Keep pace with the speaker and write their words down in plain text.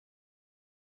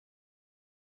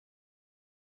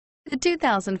The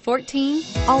 2014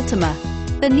 Altima.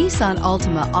 The Nissan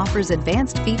Altima offers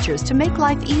advanced features to make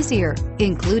life easier,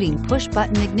 including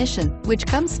push-button ignition, which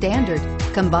comes standard.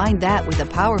 Combine that with a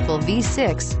powerful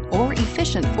V6 or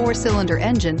efficient 4-cylinder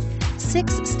engine,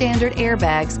 6 standard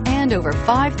airbags, and over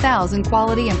 5,000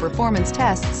 quality and performance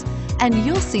tests, and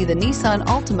you'll see the Nissan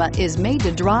Altima is made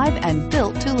to drive and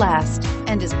built to last,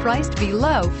 and is priced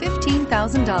below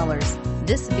 $15,000.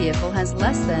 This vehicle has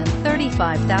less than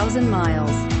 35,000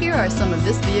 miles. Here are some of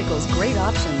this vehicle's great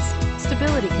options: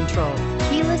 stability control,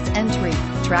 keyless entry,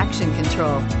 traction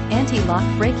control, anti-lock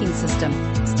braking system,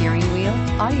 steering wheel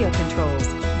audio controls,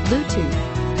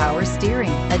 Bluetooth, power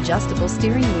steering, adjustable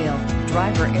steering wheel,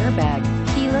 driver airbag,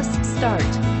 keyless start.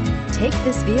 Take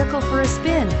this vehicle for a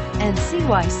spin and see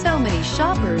why so many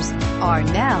shoppers are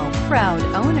now proud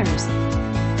owners.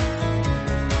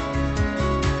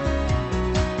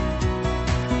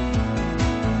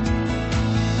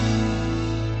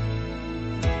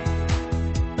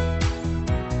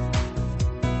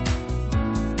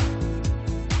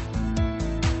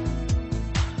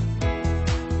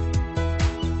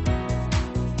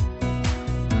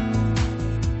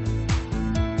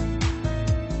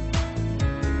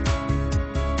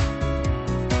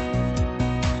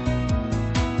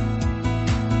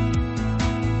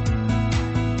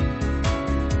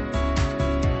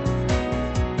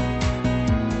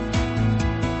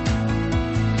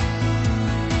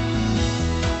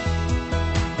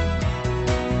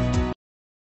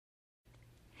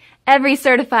 Every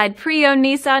certified pre-owned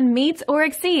Nissan meets or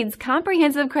exceeds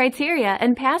comprehensive criteria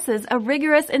and passes a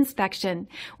rigorous inspection.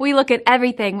 We look at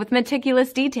everything with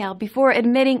meticulous detail before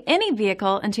admitting any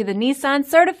vehicle into the Nissan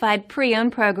Certified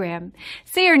Pre-Owned program.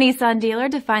 See your Nissan dealer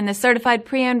to find the certified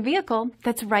pre-owned vehicle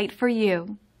that's right for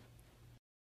you.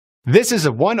 This is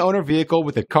a one-owner vehicle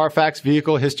with a Carfax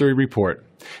Vehicle History Report.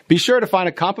 Be sure to find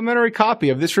a complimentary copy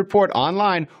of this report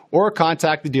online or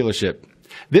contact the dealership.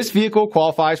 This vehicle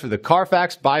qualifies for the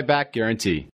Carfax Buyback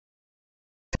Guarantee.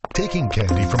 Taking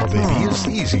candy from a baby is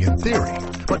easy in theory,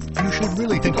 but you should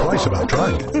really think twice about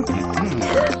trying it.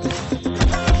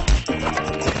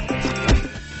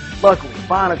 Luckily,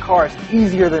 buying a car is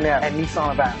easier than ever at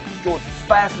Nissan of Athens, Georgia's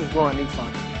fastest growing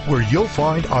Nissan. Where you'll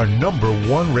find our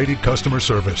 #1 rated customer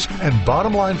service and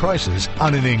bottom line prices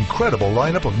on an incredible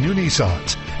lineup of new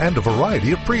Nissans and a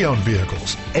variety of pre-owned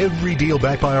vehicles. Every deal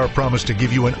backed by our promise to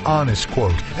give you an honest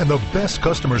quote and the best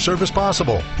customer service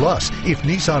possible. Plus, if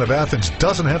Nissan of Athens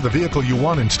doesn't have the vehicle you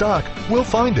want in stock, we'll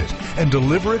find it and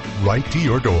deliver it right to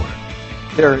your door.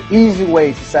 There are easy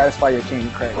ways to satisfy your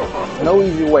king credit. No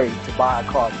easy way to buy a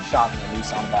car from shopping at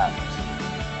Nissan of Athens.